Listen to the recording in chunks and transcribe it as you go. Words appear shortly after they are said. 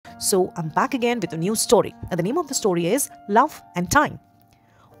So I'm back again with a new story, and the name of the story is Love and Time.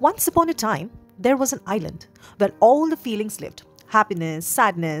 Once upon a time, there was an island where all the feelings lived: happiness,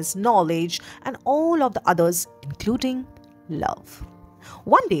 sadness, knowledge, and all of the others, including love.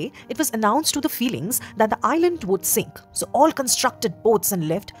 One day, it was announced to the feelings that the island would sink, so all constructed boats and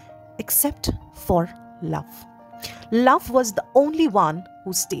left, except for love. Love was the only one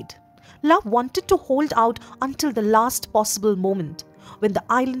who stayed. Love wanted to hold out until the last possible moment. When the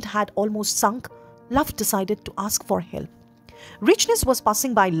island had almost sunk, love decided to ask for help. Richness was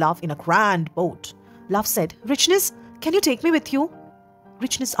passing by love in a grand boat. Love said, "Richness, can you take me with you?"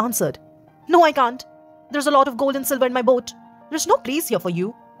 Richness answered, "No, I can't. There's a lot of gold and silver in my boat. There's no place here for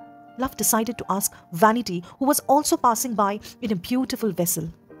you." Love decided to ask Vanity, who was also passing by in a beautiful vessel.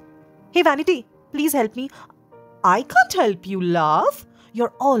 "Hey Vanity, please help me." "I can't help you, love.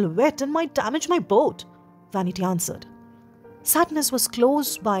 You're all wet and might damage my boat," Vanity answered. Sadness was close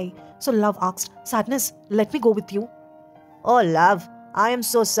by, so Love asked, "Sadness, let me go with you." "Oh, love, I am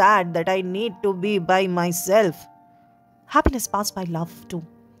so sad that I need to be by myself." Happiness passed by Love too.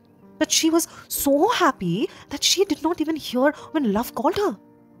 But she was so happy that she did not even hear when Love called her.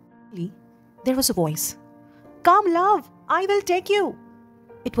 Suddenly, there was a voice. "Come, Love, I will take you."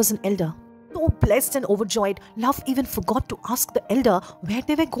 It was an elder. So blessed and overjoyed, Love even forgot to ask the elder where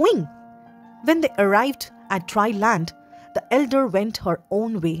they were going. When they arrived at dry land, the elder went her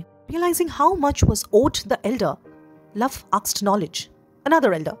own way. Realizing how much was owed the elder, Love asked Knowledge,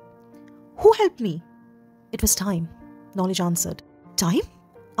 another elder, "Who helped me?" "It was Time," Knowledge answered. "Time?"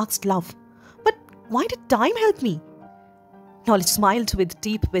 asked Love. "But why did Time help me?" Knowledge smiled with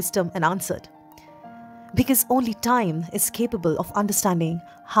deep wisdom and answered, "Because only time is capable of understanding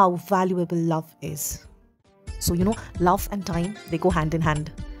how valuable love is." So, love and time, they go hand in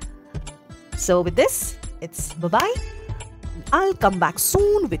hand. So with this, it's bye-bye. I'll come back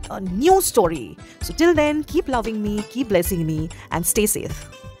soon with a new story. So till then, keep loving me, keep blessing me, and stay safe.